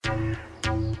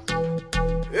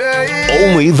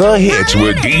Only the hits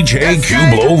with DJ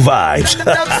Cublo Vibes.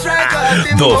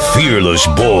 The Fearless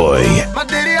Boy.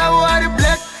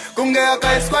 Kunga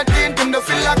kai squatting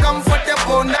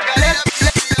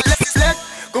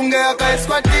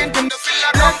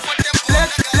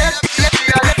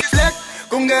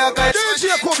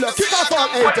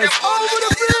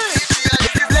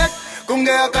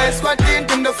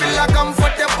to the feel like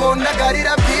comfortable.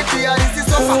 Nagarira pipi alisi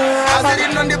sofa. Azari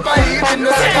non di pai in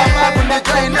the sapa kun the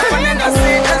train na panenga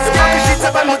see. Shit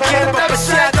about my camp but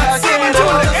shit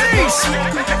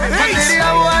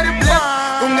Materia wari black.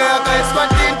 Kunga kai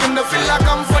squatting to the feel like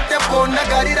comfortable.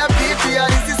 Nagarira pipi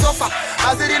alisi sofa.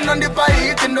 Azari non di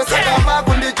pai in the sapa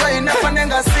kun the train na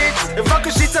panenga see.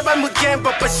 Vako shit about my camp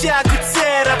but shit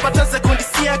kutera. Pataza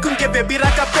kundisia kunge baby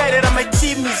raka perera. My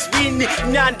team is winning.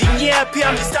 Nandi yeah, I'm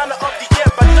the star of the year,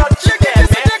 but not chicken, man.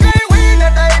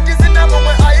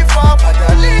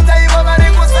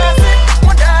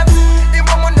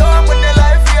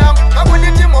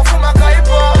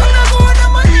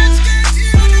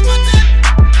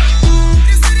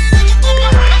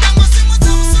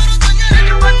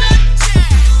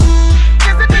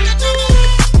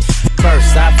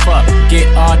 First I fuck, get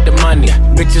all the money.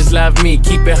 Bitches love me,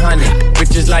 keep it honey.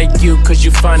 Bitches like you, cause you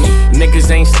funny.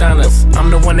 Niggas ain't stunners. I'm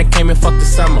the one that came and fucked the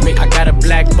summer. I got a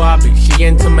black Barbie, she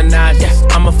into Minaj.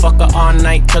 I'ma fuck her all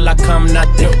night till I come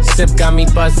nothing. Sip got me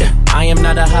buzzing. I am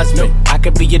not a husband. I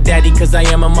could be your daddy cause I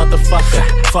am a motherfucker.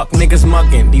 Fuck niggas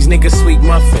mugging, these niggas sweet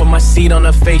muffin. Put my seed on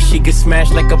her face, she get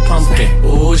smashed like a pumpkin.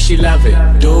 Ooh, she love it,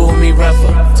 do me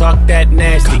rougher. Talk that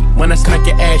nasty, when I smack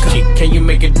your ass cheek. Can you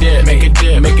make a dip, make a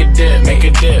dip, make a dip, make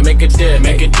a dip, make a dip,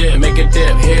 make a dip, make a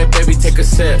dip. Here baby take a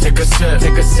sip, take a sip,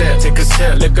 take a sip, take a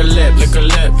sip. Lick a lip, lick a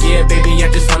lip. Yeah baby I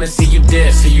just wanna see you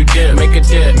dip, see you dip. Make a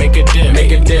dip, make a dip,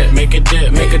 make a dip, make a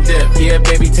dip, make a dip. Yeah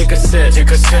baby take a sip,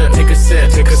 take a sip, take a sip,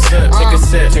 take a sip, take a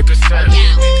sip, take a sip.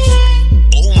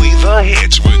 Only the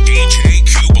hits with DJ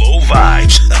Cublo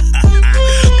Vibes.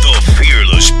 The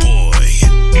Fearless Boy.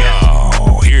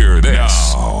 Now hear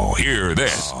this. Now hear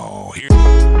this.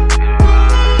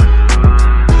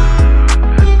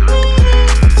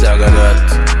 Zagadot.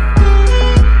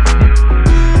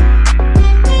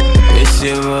 It's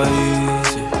your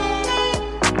voice.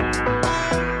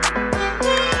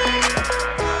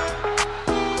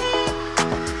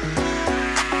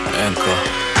 Encore.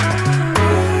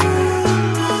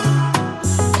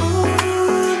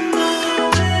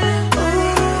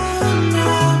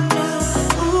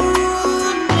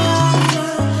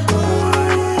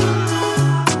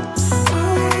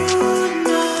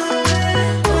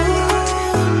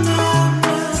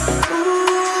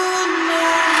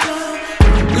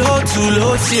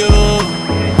 You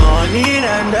morning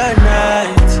and the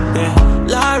night, yeah.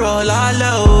 La roll, la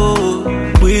low.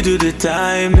 We do the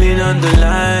timing on the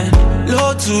line.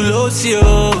 Low to low,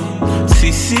 yo.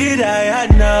 CC that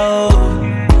I know.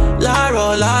 La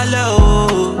roll, la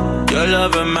low. Your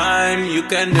love and mine, you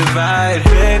can divide.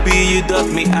 Baby, you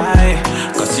doth me eye.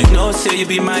 Cause you know, say you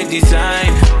be my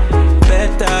design.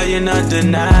 Better you not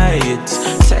deny it.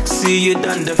 Sexy, you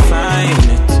done define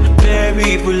it.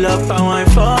 Baby, pull up and wine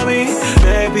for me.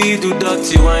 Baby, do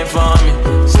dirty wine for me.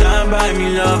 Stand by me,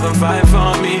 love and fight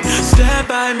for me. Stand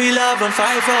by me, love and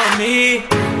fight for me.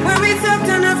 When we talked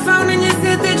on the phone and you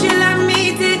said that you love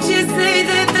me, did you say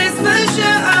that that's for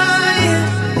sure?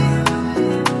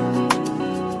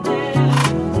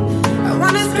 I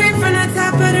wanna scream from the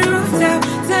top of the rooftop,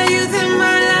 tell you that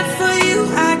my love for you,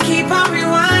 I keep on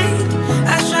rewind.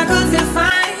 I struggle to find.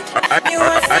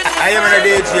 I am in a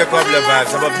DJ couple of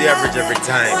vibes above the average every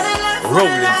time.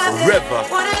 Rolling forever,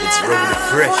 it's rolling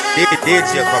fresh.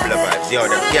 DJ couple of vibes, yo,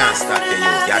 them can't stop you,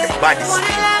 you got the body steam.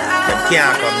 Them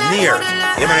can't come near.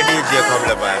 You man a DJ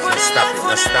couple of vibes, no stop it,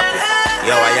 no stop it.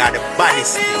 Yo, I got the body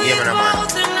steam, you man a man.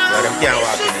 Yo, them can't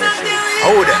walk in here, shit.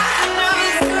 Hold it.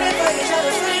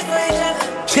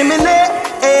 Chimney,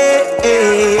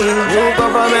 new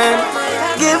government,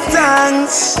 give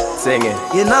thanks. Sing it.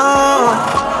 You know,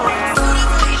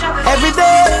 every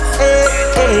day,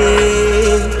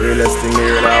 realest thing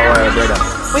here in our world, brother.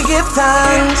 we give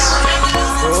thanks.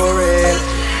 For real.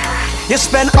 You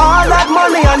spend all that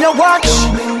money on your watch.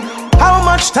 How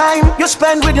much time you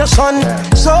spend with your son?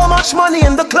 So much money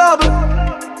in the club.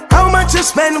 How much you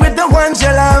spend with the ones you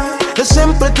love? The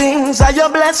simple things are your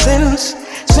blessings.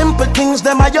 Simple things,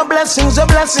 them are your blessings, your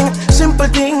blessing. Simple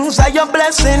things are your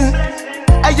blessing.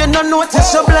 And you don't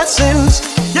notice your blessings.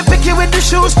 You pick it with the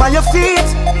shoes by your feet.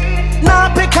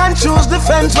 Now pick and choose the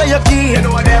fence where you keep.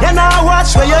 You now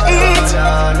watch where you eat.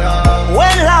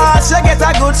 When last you get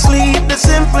a good sleep. The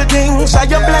simple things are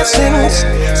your blessings.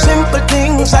 Simple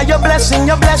things are your blessing,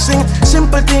 your blessing.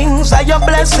 Simple things are your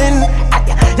blessing.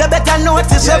 You better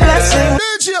notice your blessing.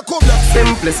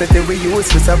 Simplicity we use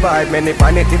to survive. Many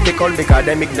find it difficult because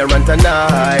them ignorant and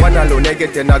I. One alone they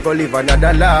get in a go live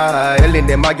another life. Telling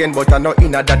them again but I know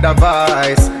in a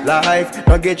device. Life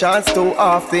no get chance too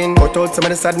often. Cut out some of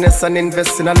the sadness and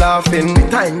invest in a laughing.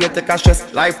 Time you take a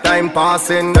stress, lifetime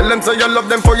passing. Tell them say you love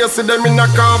them for you see them in a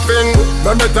coffin.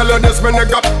 Let me tell you this, man, I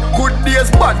got good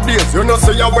days, bad days. You know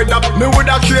say you with up. Me with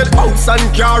a trade house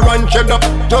and car and shed up.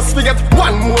 Just forget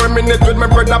 1 more minute with my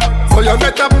brother. So you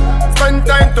get up, spend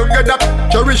time together.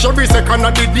 Cherish every second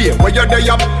of the day where you're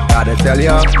there up. Gotta tell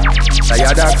you, that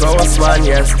you're the close one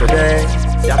yesterday.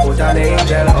 You put an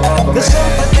angel over me. The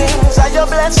simple things are your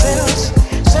blessings.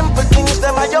 Simple things,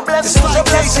 them are your blessings, your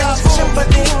blessings. Simple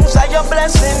things are your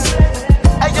blessings.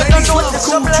 And you don't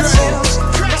notice your blessings.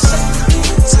 The simple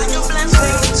things are your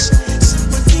blessings.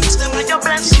 Simple things, them are your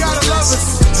blessings. You gotta love it.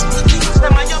 Simple things,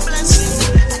 them are your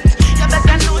blessings. You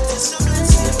better notice your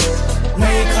blessings. Now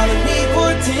you calling me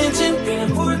for attention, feeling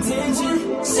for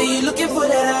attention. Say you looking for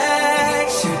that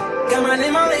action. Got my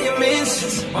name all in your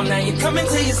mentions. Oh, now you coming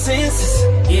to your senses.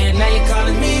 Yeah, now you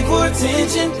calling me for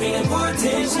attention, feeling for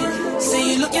attention.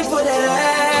 Say you looking for that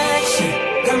action.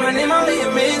 Got my name all in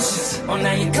your mentions. Oh,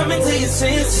 now you coming to your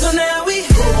senses. So now we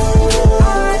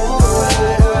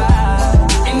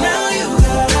and now you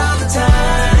got all the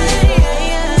time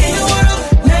in the world.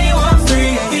 Now you are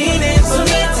free, feeling for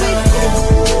me time.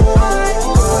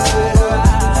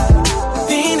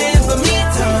 Feeling for me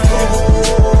time.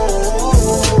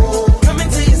 Coming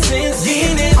to your senses,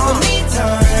 feeling for me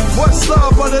time. What's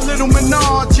love but a little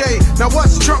Minaj? Now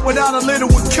what's Trump without a little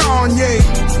with Kanye?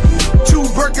 2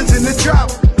 Birkins in the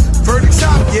drop. Verdict's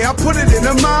out, yeah, I put it in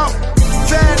the mouth.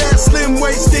 Fat ass, slim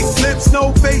waist, thick lips,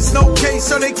 no face, no case,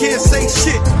 so they can't say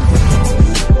shit.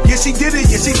 Yeah, she did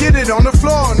it on the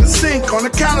floor, on the sink, on the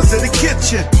counters in the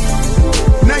kitchen.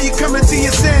 Now you coming to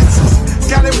your senses.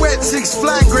 Got it wet, 6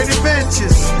 flag, great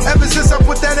adventures. Ever since I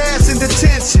put that ass in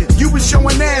detention, you was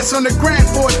showing ass on the ground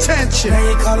for attention. Now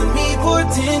you calling me for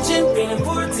attention, feeling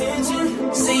for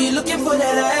attention. Say you looking for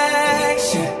that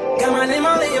action. Got my name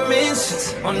all in your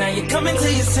mentions. Oh, now you coming to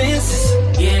your senses.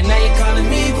 Yeah, now you calling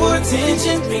me for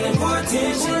attention, feeling for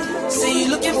attention. Say you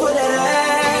looking for that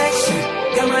action.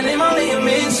 Got my name all in your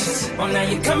mentions. Oh, now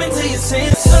you coming to your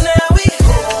senses. So now we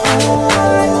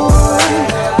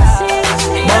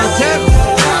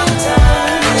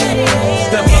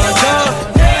Step on top.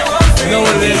 You know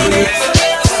what it is.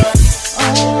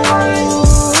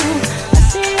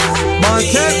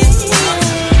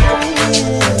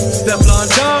 Step on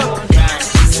top.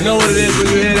 You know what it is when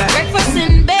you hear that. Breakfast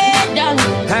in bed,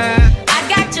 darling. I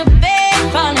got your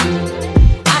bed calling.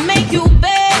 I make you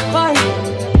bed for you.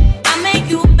 I make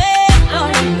you bed for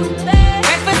you.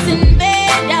 Breakfast in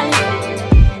bed, darling.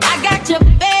 I got your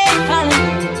bed calling.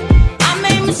 I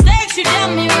made mistakes, you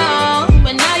done me wrong,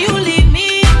 but now you leave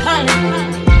me calling.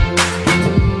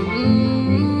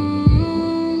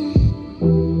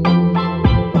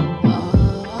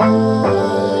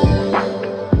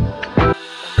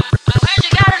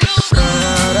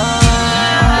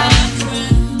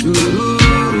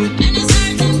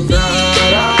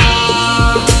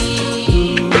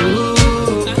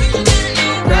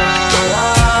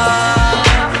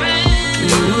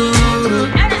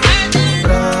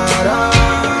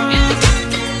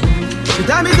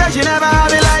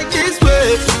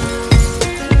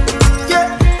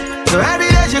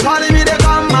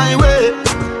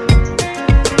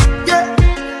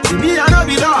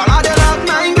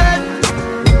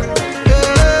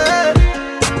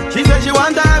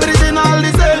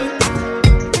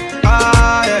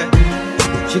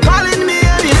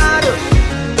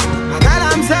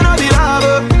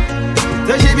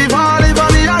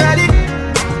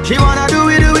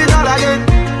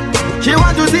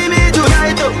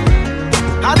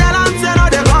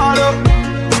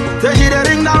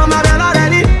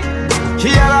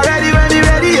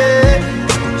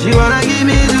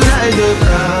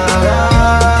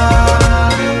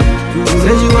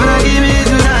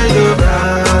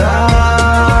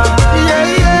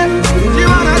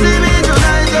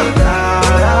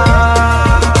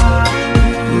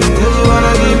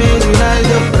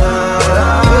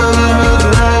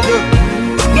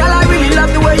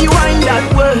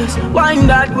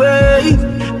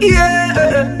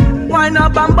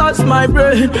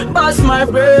 Bust my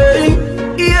brain,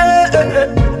 yeah.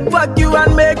 Fuck you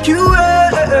and make you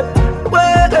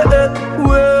wait.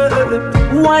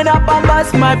 Wind up and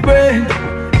bust my brain.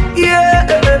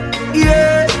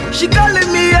 Yeah. She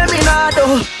calling me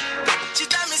Eminado. She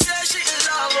tell me say she in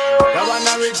love. That one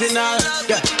original,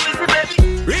 yeah.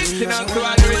 Original to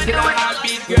an original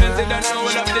heartbeat girls. They don't know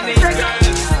what up to these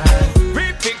girls.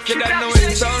 Repick, they don't know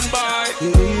it's sound boy.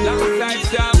 Alongside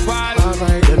Sean Paul.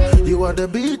 Alright then, you are the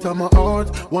beat of my heart.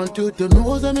 Want you to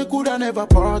know that me coulda never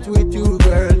part with you,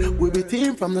 girl. We be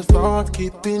team from the start,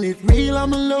 keeping it real.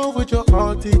 I'm in love with your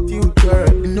attitude,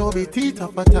 girl. You know be teeth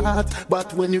of a tat,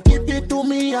 but when you give it to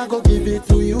me, I go give it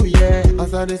to you, yeah.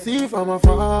 As I see from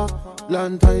afar,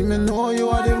 long time I know you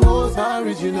are the most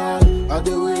original. I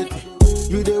the wait,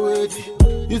 you the wait,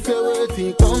 you say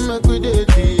waiting, come make we date,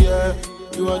 yeah.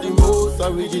 You are the most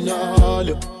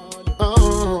original.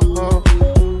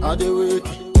 I the wait,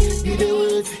 you the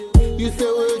wait, you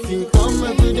say waiting, come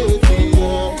make we date,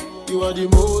 yeah. You are the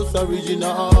most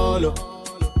original.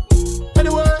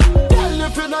 Anyway, girl,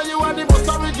 if you know you are the most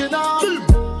original,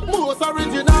 most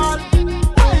original.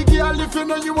 Hey, girl, if you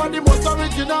know you are the most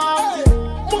original,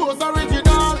 most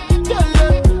original. Tell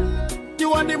them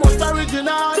you are the most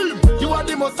original, you are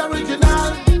the most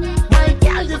original. My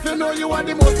girl, if you know you are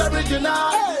the most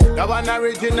original, that one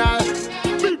original.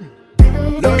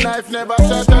 No life never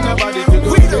shut on nobody to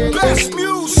go. We the best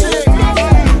music.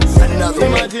 Another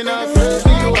imagine us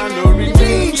you and no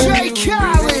DJ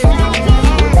Khaled.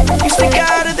 You stick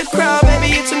out of the crowd,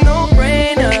 baby, it's a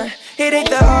no-brainer. It ain't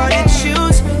that hard to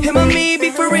choose. Him or me, be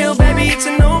for real, baby, it's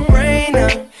a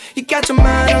no-brainer. You got your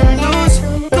mind on loose.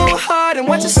 Go hard and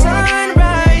watch the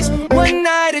sunrise. One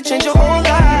night it change your whole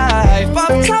life.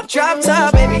 Pop top, drop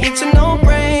top, baby, it's a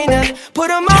no-brainer. Put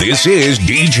 'em on. This is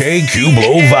DJ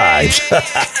Kublo Vibes,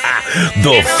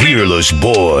 the fearless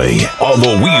boy on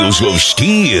the wheels of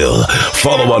steel.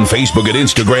 Follow on Facebook and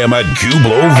Instagram at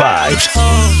Kublo Vibes.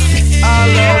 I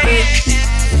love it.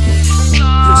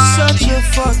 You're such a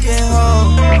fucking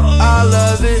hoe. I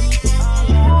love it.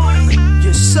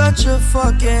 You're such a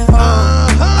fucking hoe.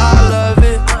 I love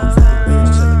it.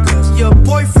 Your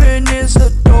boyfriend is a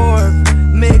dork.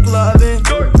 Make loving.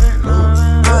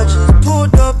 I just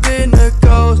pulled up in the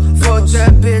ghost. Fucked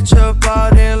that bitch up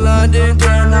out in London.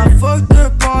 Then I fucked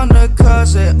up on the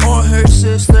cousin or her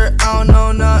sister. I don't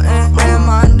know nothing. And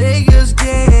my niggas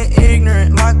getting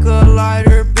ignorant like a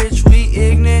lighter, bitch. We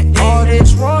ignorant. All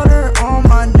this water on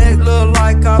my neck look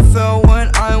like I fell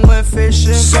when I went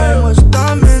fishing. So much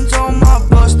diamonds on my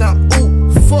bust now.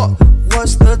 Ooh, fuck.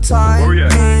 What's the time? Oh, yeah.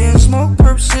 Me and smoke,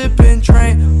 perp, sipping,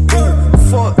 drain. Ooh,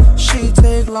 fuck. She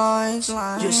take lines.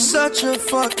 You're such a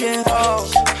fucking hoe.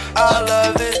 I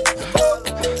love it.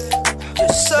 You're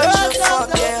such a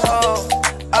fucking hoe.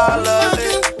 I love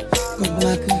it.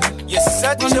 You're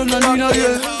such a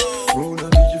fucking hoe.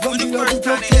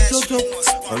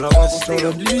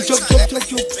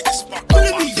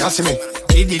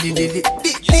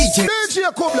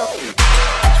 DJ Kubla.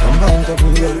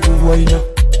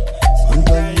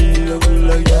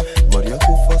 Maria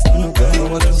Kufas Nugana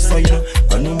Watusaina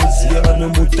Anumusia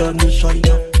Anamutani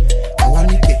Shaina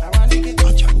Awanike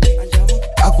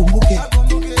Akumbuke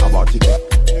Abatike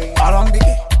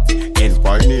Arambike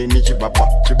Inspire Nichibaba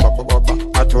Chibaba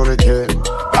Atoreke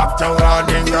Uptown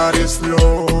Nenga is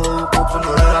slow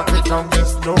Kupulora Pitam is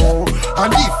slow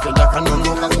And if you can no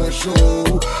look at the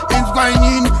show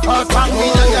Inspiring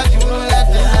Atamina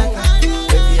Yatulata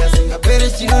Baby I sing a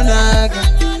Perechinonaga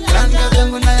Ranga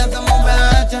zangu na ya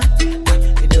zamubata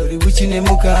Idori wichine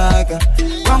mukaka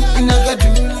Wampinaga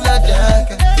dula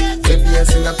daka Baby ya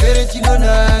singa pere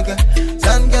chinonaga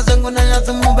Zanga zangu na ya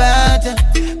zamubata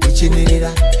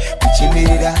Wichimirira,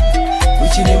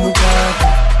 wichine mukaka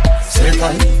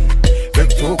Sekani,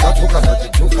 vektuka tuka nati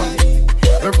tuka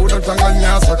Vekuda tanga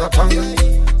nyasa katanga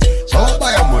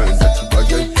Soba ya mwenza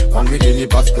chibaye Wangidini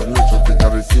basket nucho pika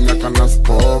visinga kana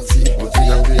spoxy Uzi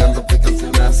yangu yangu pika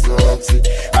sina soxy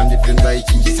And if you like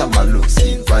it, some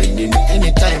looksy Finding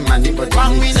anytime anybody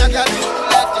needs it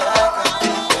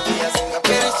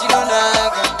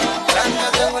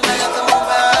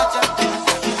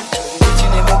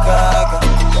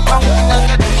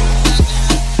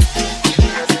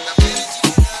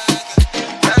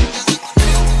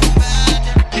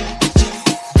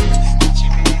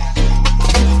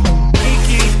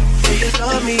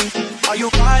Are you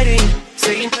fighting?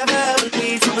 Say you never ever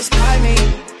leave from beside me.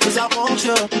 Cause I want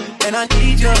you, and I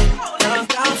need you. And I'm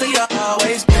down for you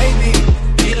always, baby.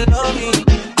 Do you love me?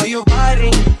 Are you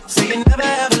riding? Say you never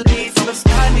ever leave from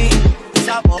beside me. Cause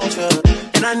I want you,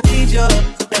 and I need you.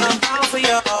 And I'm down for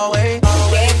you always.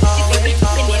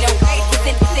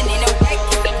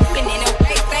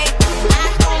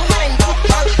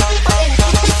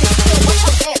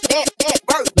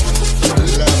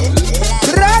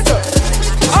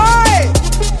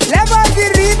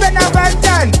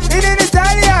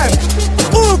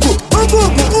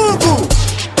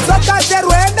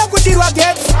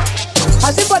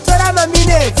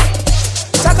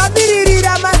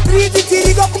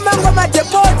 Ate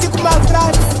poti kuma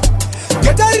France.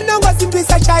 Gedori nangwa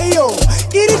simbisa chaiyo.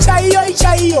 Iri chaiyo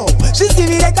ichaiyo.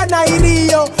 Shisivireka na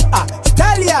iriyo.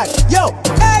 Stallion, yo,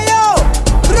 hey yo,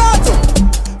 Proto.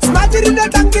 Smatiri no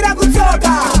tangira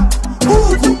kutoka.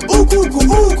 Uku.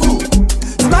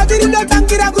 Smatiri no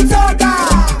tangira kutoka.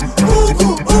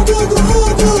 Uku.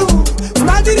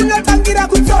 Smatiri no tangira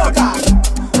kutoka.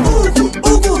 Uku.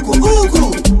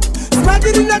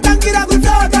 Smatiri no tangira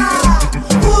kutoka.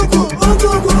 Uku.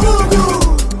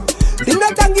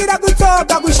 Rinotangira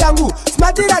kutoka kushangu.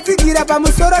 Smatira tigira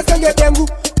pamusoro senge dengu.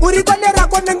 Urikonera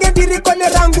konenge dirikone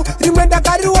rangu. Rimwenda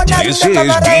kariwana. This is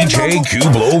DJ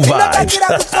Kublo Vibes.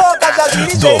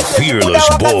 The fearless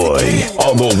boy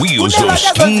on the wheels of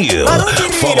steel.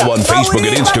 Follow on Facebook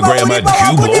and Instagram at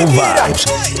Kublo Vibes.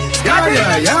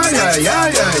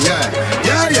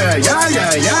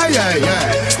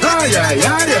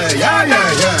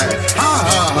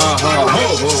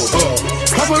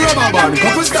 Couple rubber band,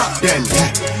 couple stop then,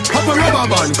 yeah. Couple rubber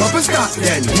band, couple stop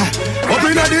then, yeah. Up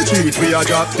inna the street, we a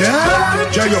drop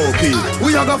dead. J.O.P.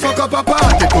 We a go fuck up a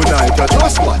party tonight, you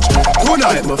just watch.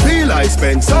 Tonight, me feel I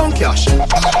spend some cash.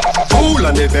 Cool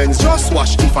on the Benz, just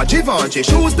wash. If a Givenchy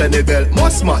shoes, then the belt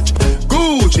must match.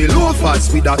 Gucci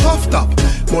loafers with a tough top.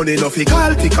 Money no fi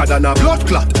call thicker than a blood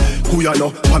clot. Who ya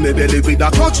know, pa me belly with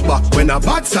a clutch back. When a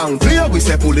bad sound clear, we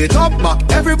say pull it up back.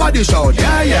 Everybody shout,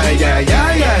 yeah.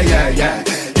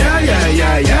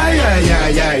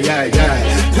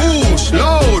 Push,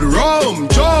 load, rum,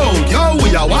 junk, yo,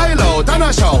 we a wild out and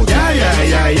a shout,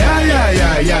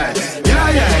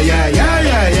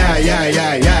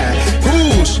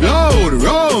 Push, load,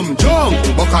 rum,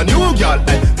 junk, buck a new girl,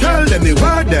 tell them the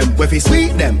word them, where fi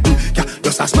sweet them,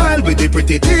 just a smile with the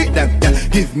pretty teeth them,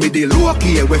 give me the look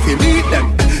here, where fi meet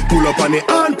them, pull up on the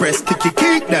hand press,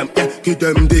 kick them, give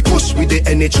them the kush with the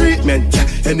any treatment,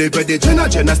 anybody Jenna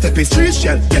step is street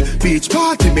shell, beach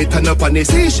party me turn up on the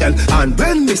seashell, and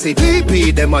when me see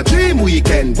PP, them a dream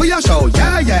weekend, we a show, me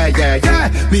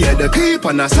and the keep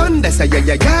on a Sunday, say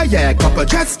yeah, couple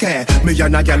jet scare, me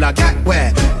and a girl a get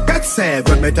where, get say,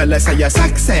 when me tell her say you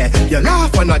sexy, you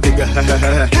laugh and a dig,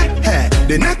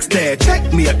 the next day,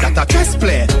 check me that a chess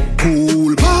play,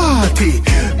 pool party,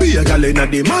 be a girl in a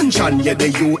the mansion, yeah the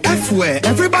UF way,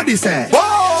 everybody say,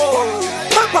 whoa,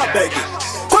 Peppa Baby,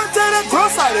 Quantere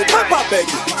Grossari, Peppa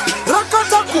Baby,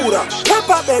 Rakatakura,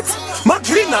 Peppa Baby,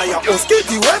 Magrina ya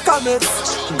Oskiti, welcome it,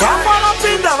 Gambara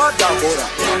Pinda Vadabora,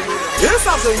 yes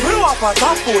as a new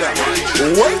Patapura,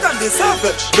 wait and the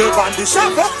seven, the bandi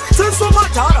shepherd, Sisu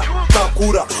Matara,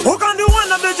 Takura, who can do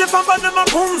one of the Jefamba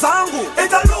Mapunzangu,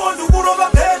 it's a low on the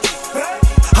Burova bed.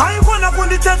 I wanna put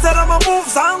the tents that I'm a move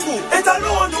zangu. It's a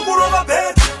low on the Burova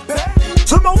bed.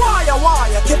 So my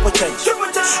wire, keep a change.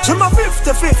 So my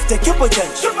 50-50, keep a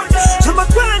change. So my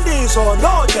 20s or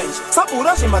no change.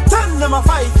 Sapura, so my 10 and my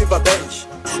 5 if a bench.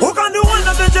 Who can do one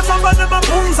of the Jefamba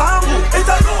Mapunzangu? It's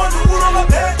a low on the Burova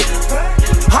bed.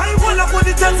 I wanna put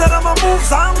the tents that I'm a move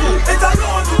zangu. It's a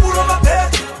low on the Burova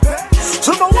bed.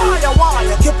 So my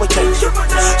wire, keep a change.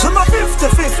 So my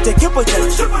 50-50, keep a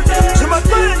change. So my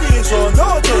 20s or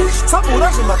no change.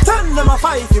 Sapura, so my 10 and my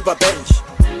 5 if a bench.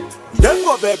 Then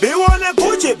go baby, wanna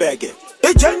Gucci bag it.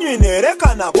 A genuine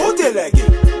rekana booty leg it.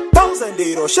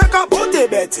 €1,000 shaka booty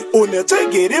bet. Une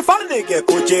trigger if I nigga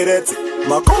kucheret.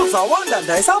 Makosa wanda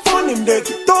nice a phone him deck.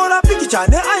 Tora picture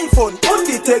ne iPhone, on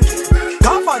the take it.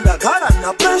 Kafanda gara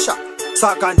na pressure.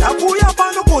 Sakanda kuya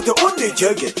pano kote on the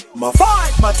jugget. My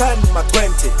 5, my 10, my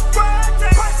 20.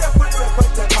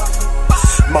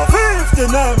 My 50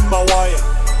 name, my wire.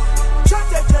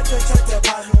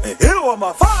 Here were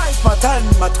my 5, my 10,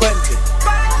 my 20.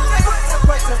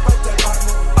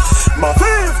 My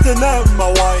 50 name, my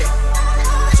wire.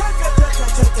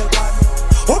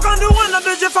 Who can do one of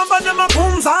the Jefamba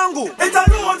Mapunzangu? It's a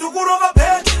low on the Burova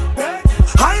bed.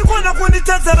 I wanna put the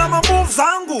tents that I'm a move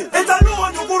zangu. It's a low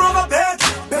on the Burova bed.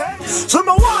 So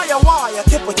my wire,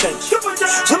 keep a change.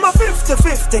 So my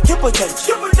 50-50, keep a change.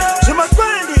 So my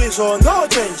 20s or no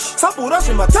change. Sapura,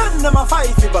 so my 10 and my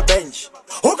 5 if a bench.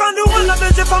 Who can do one of the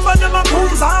Jefamba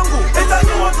Mapunzangu? It's a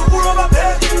low on the Burova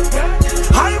bed.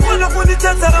 I wanna put the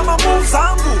tents that I'm a move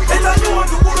zangu. It's a low on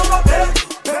the Burova bed.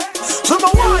 So my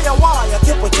wire,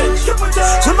 keep a change.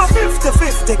 So my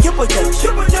 50-50, keep a change.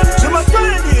 So my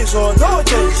 20s or no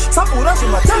change. Sapura, so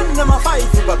my 10 and my 5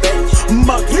 if a bench.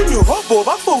 Magrini hobo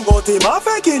bafungo te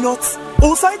mafeki notes.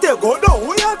 Usaite godo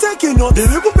we are taking notes.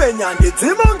 Dirikupenya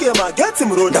ndizimonge mageti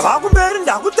mro. Ndakakumberi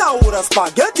ndakutaura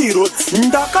spaghetti rolls.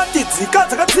 Ndakatitsika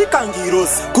tsakatsika ngiros.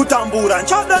 Kutambura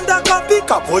nchada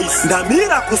ndakapika boys.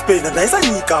 Ndamira kuspenda ndaisa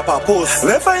nyika pa post.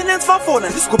 We finance for phone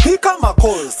and ndisikupika ma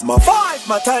calls. My 5,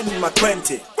 my 10, my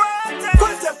 20.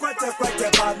 kwete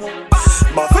bano.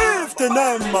 My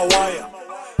 59, my wire.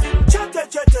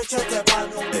 Chete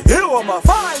bano. You are my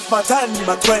 5, my 10,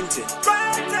 my 20.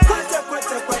 Kwete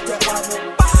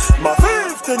bano. My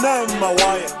 59, my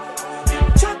wire.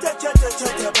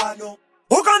 Chete bano.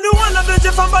 Who can do one of the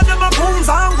Jeffamba